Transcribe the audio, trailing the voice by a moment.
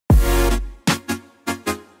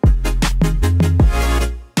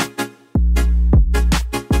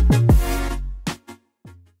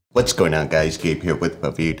What's going on, guys? Gabe here with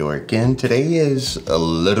ReviewDork, and today is a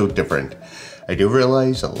little different. I do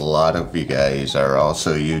realize a lot of you guys are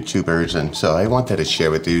also YouTubers, and so I wanted to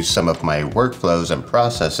share with you some of my workflows and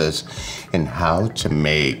processes and how to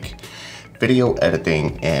make video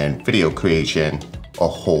editing and video creation a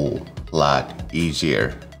whole lot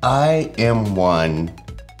easier. I am one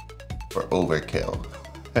for overkill.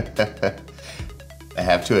 I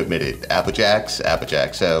have to admit it.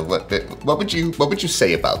 Applejacks. So what would you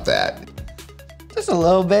say about that? Just a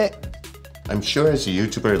little bit. I'm sure as a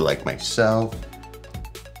YouTuber like myself,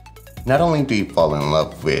 not only do you fall in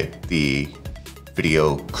love with the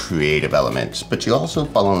video creative elements, but you also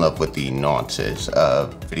fall in love with the nuances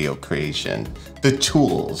of video creation, the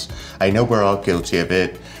tools. I know we're all guilty of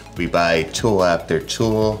it. We buy tool after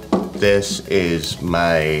tool. This is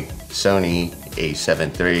my Sony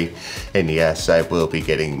A7 III, and yes, I will be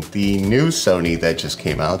getting the new Sony that just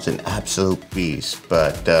came out. It's an absolute beast,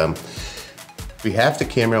 but we have the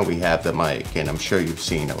camera, we have the mic, and I'm sure you've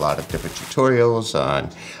seen a lot of different tutorials on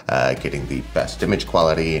getting the best image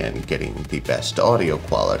quality and getting the best audio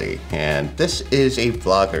quality. And this is a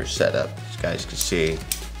vlogger setup. As you guys can see,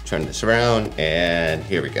 turn this around, and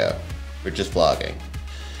here we go. We're just vlogging.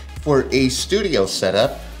 For a studio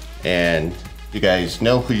setup, and you guys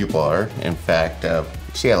know who you are. In fact, you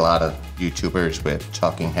see a lot of YouTubers with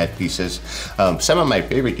talking head pieces. Some of my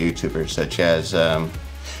favorite YouTubers, such as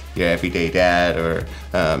your everyday dad or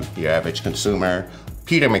your average consumer,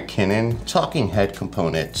 Peter McKinnon, talking head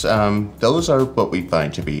components. Those are what we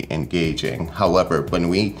find to be engaging. However, when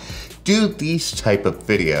we do these type of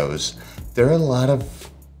videos, there are a lot of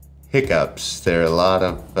hiccups. There are a lot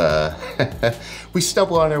of, we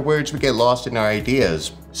stumble on our words, we get lost in our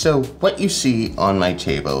ideas. So what you see on my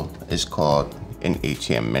table is called an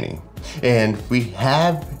ATM Mini. And we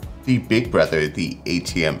have the big brother, the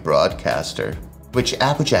ATM Broadcaster, which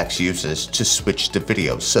Applejacks uses to switch the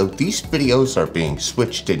videos. So these videos are being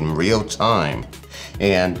switched in real time.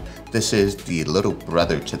 And this is the little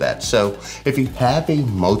brother to that. So if you have a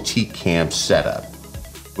multi-cam setup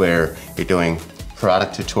where you're doing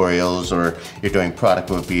product tutorials or you're doing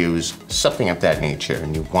product reviews, something of that nature,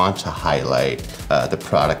 and you want to highlight the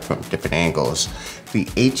product from different angles, the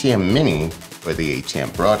ATM Mini or the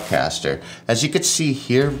ATM Broadcaster, as you can see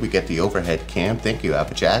here, we get the overhead cam. Thank you,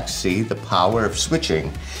 Applejacks. See the power of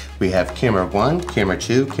switching. We have camera 1, camera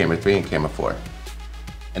 2, camera 3, and camera 4.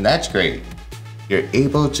 And that's great. You're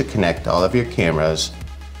able to connect all of your cameras.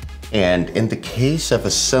 And in the case of a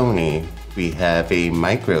Sony, we have a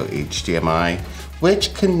micro HDMI,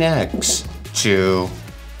 which connects to,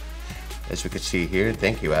 as we can see here,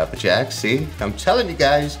 thank you, Applejacks. See, I'm telling you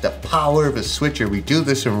guys, the power of a switcher. We do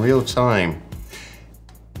this in real time.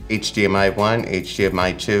 HDMI 1,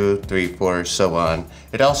 HDMI 2, 3, 4, so on.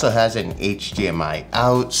 It also has an HDMI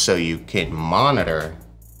out, so you can monitor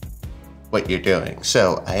what you're doing.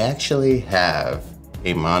 So I actually have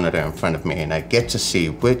a monitor in front of me, and I get to see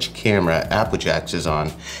which camera Applejacks is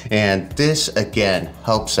on. And this, again,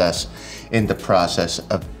 helps us in the process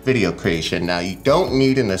of video creation. Now, you don't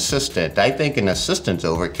need an assistant. I think an assistant's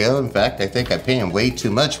overkill. In fact, I think I pay him way too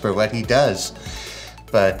much for what he does.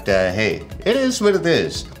 But hey, it is what it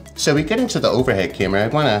is. So we get into the overhead camera. I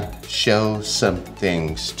wanna show some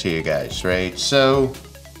things to you guys, right? So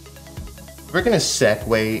we're gonna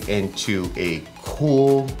segue into a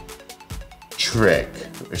cool trick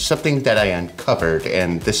or something that I uncovered,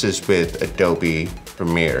 and this is with Adobe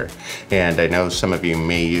Premiere. And I know some of you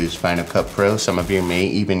may use Final Cut Pro, some of you may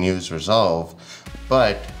even use Resolve,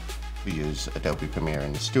 but we use Adobe Premiere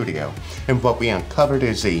in the studio. And what we uncovered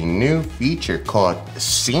is a new feature called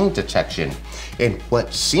scene detection. And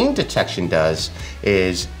what scene detection does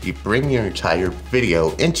is you bring your entire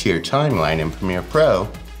video into your timeline in Premiere Pro,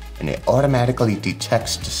 and it automatically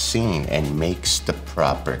detects the scene and makes the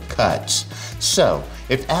proper cuts. So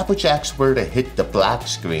if Applejacks were to hit the black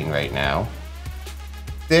screen right now,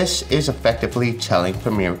 this is effectively telling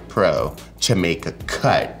Premiere Pro to make a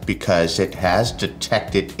cut because it has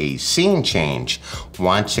detected a scene change.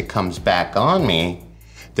 Once it comes back on me,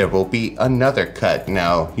 there will be another cut.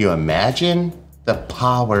 Now, you imagine the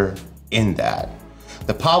power in that.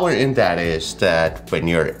 The power in that is that when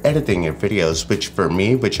you're editing your videos, which for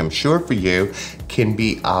me, which I'm sure for you, can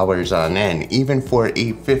be hours on end, even for a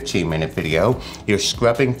 15-minute video, you're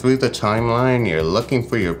scrubbing through the timeline, you're looking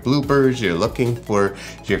for your bloopers, you're looking for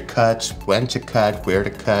your cuts, when to cut, where to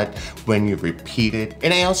cut, when you repeat it.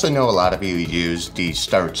 And I also know a lot of you use the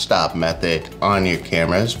start-stop method on your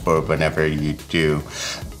cameras for whenever you do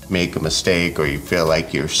make a mistake or you feel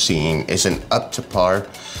like your scene isn't up to par.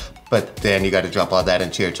 But then you got to drop all that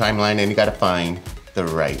into your timeline and you got to find the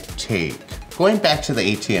right take. Going back to the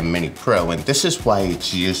ATEM Mini Pro, and this is why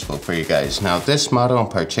it's useful for you guys. Now, this model in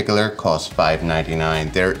particular costs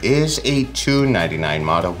 $599. There is a $299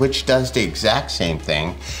 model, which does the exact same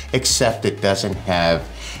thing, except it doesn't have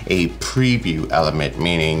a preview element,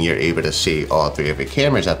 meaning you're able to see all three of your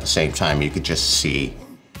cameras at the same time. You could just see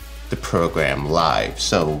the program live.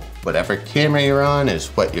 So whatever camera you're on is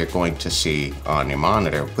what you're going to see on your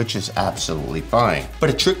monitor, which is absolutely fine. But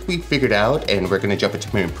a trick we figured out, and we're gonna jump into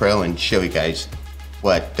Premiere Pro and show you guys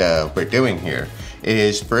what we're doing here,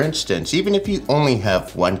 is, for instance, even if you only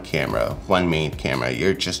have one camera, one main camera,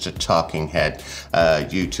 you're just a talking head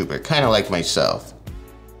YouTuber, kind of like myself.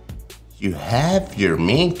 You have your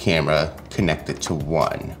main camera connected to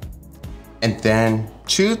one. And then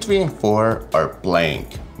 2, 3, and 4 are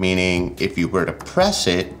blank, meaning if you were to press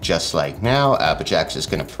it, just like now, Applejack's is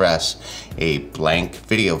gonna press a blank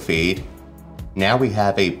video feed. Now we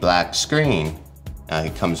have a black screen.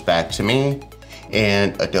 It comes back to me,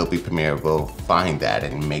 and Adobe Premiere will find that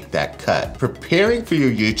and make that cut. Preparing for your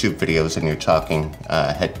YouTube videos and your talking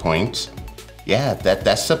head points, yeah,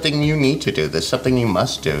 that's something you need to do. That's something you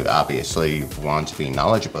must do. Obviously, you want to be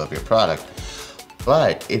knowledgeable of your product.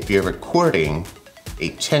 But if you're recording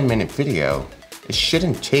a 10-minute video, it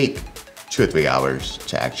shouldn't take 2 or 3 hours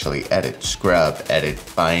to actually edit, scrub, edit,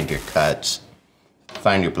 find your cuts,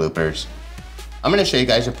 find your bloopers. I'm gonna show you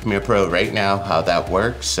guys in Premiere Pro right now how that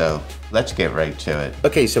works, so let's get right to it.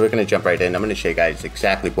 Okay, so we're gonna jump right in. I'm gonna show you guys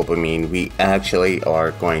exactly what we mean. We actually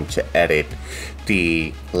are going to edit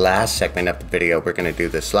the last segment of the video. We're gonna do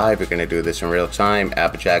this live, we're gonna do this in real time.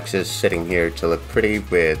 Applejack's is sitting here to look pretty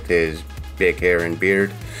with his big hair and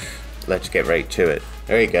beard. Let's get right to it.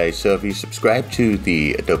 Alright guys, so if you subscribe to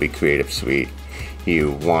the Adobe Creative Suite,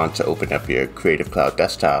 you want to open up your Creative Cloud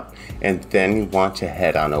desktop, and then you want to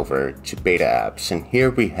head on over to Beta Apps, and here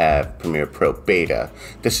we have Premiere Pro Beta.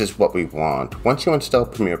 This is what we want. Once you install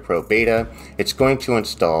Premiere Pro Beta, it's going to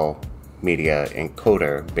install Media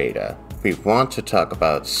Encoder Beta. We want to talk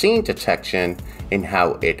about scene detection and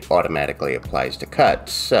how it automatically applies to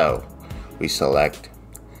cuts. So we select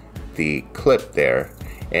the clip there,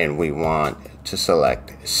 and we want to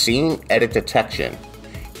select Scene Edit Detection.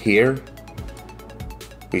 Here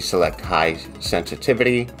we select high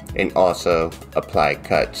sensitivity and also apply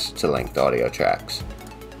cuts to length audio tracks.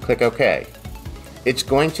 Click OK. It's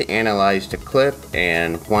going to analyze the clip,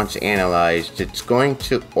 and once analyzed, it's going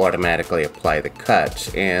to automatically apply the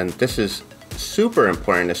cuts. And this is super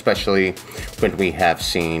important, especially when we have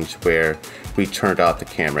scenes where we turned off the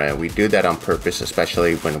camera. We do that on purpose,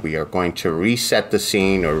 especially when we are going to reset the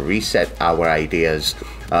scene or reset our ideas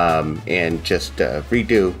and just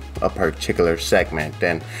redo a particular segment.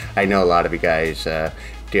 And I know a lot of you guys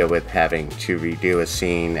deal with having to redo a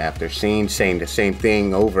scene after scene, saying the same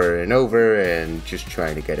thing over and over and just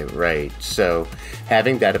trying to get it right. So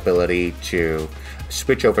having that ability to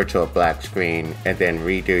switch over to a black screen and then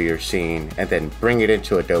redo your scene and then bring it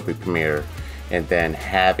into Adobe Premiere, and then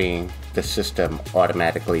having the system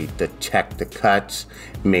automatically detect the cuts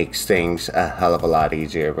makes things a hell of a lot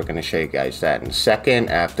easier. We're going to show you guys that in a second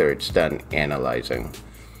after it's done analyzing.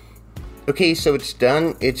 Okay, so it's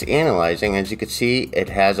done, it's analyzing. As you can see, it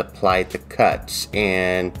has applied the cuts,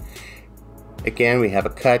 and again, we have a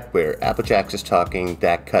cut where Applejack's is talking.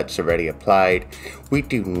 That cut's already applied. We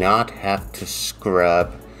do not have to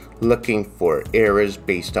scrub looking for errors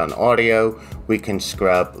based on audio. We can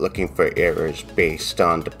scrub looking for errors based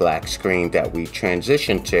on the black screen that we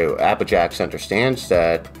transition to. Applejack's understands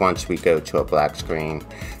that once we go to a black screen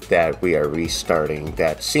that we are restarting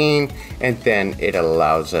that scene, and then it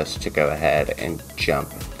allows us to go ahead and jump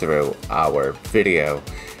through our video.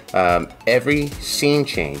 Every scene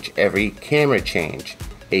change, every camera change,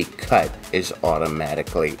 a cut is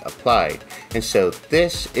automatically applied. And so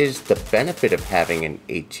this is the benefit of having an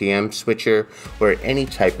ATEM switcher or any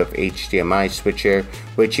type of HDMI switcher,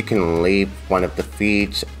 which you can leave one of the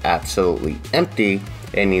feeds absolutely empty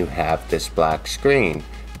and you have this black screen.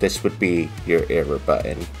 This would be your error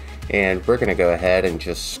button. And we're gonna go ahead and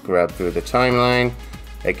just scrub through the timeline.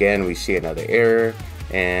 Again, we see another error,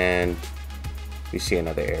 and we see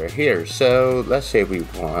another error here. So let's say we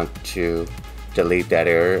want to delete that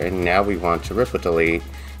error, and now we want to ripple delete.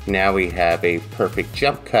 Now we have a perfect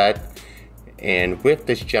jump cut, and with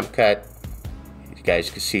this jump cut, you guys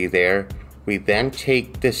can see there, we then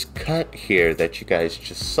take this cut here that you guys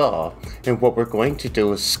just saw, and what we're going to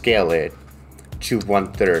do is scale it to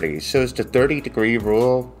 130. So it's the 30-degree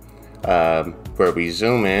rule, where we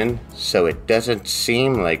zoom in so it doesn't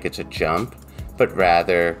seem like it's a jump, but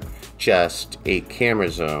rather just a camera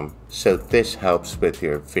zoom, so this helps with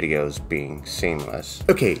your videos being seamless.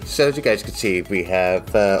 Okay, so as you guys can see, we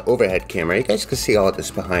have overhead camera. You guys can see all this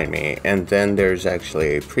behind me, and then there's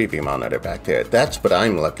actually a preview monitor back there. That's what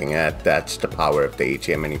I'm looking at. That's the power of the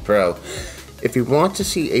ATEM Mini Pro. If you want to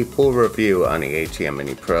see a full review on the ATEM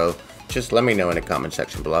Mini Pro, just let me know in the comment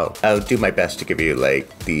section below. I'll do my best to give you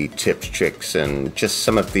like the tips, tricks, and just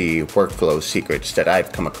some of the workflow secrets that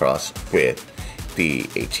I've come across with the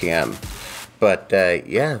ATEM. But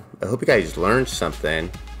yeah, I hope you guys learned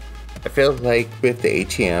something. I feel like with the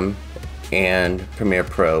ATEM and Premiere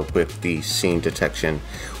Pro with the scene detection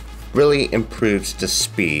really improves the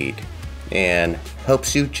speed and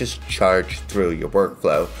helps you just charge through your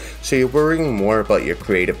workflow. So you're worrying more about your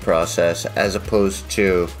creative process as opposed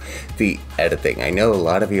to the editing. I know a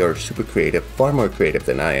lot of you are super creative, far more creative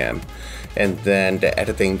than I am, and then the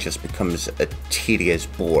editing just becomes a tedious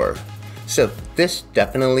bore. So this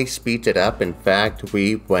definitely speeds it up. In fact,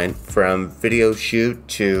 we went from video shoot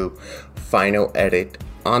to final edit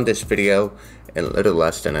on this video in a little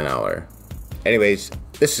less than an hour. Anyways,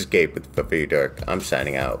 this is Gabe with ReviewDork. I'm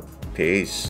signing out. Peace.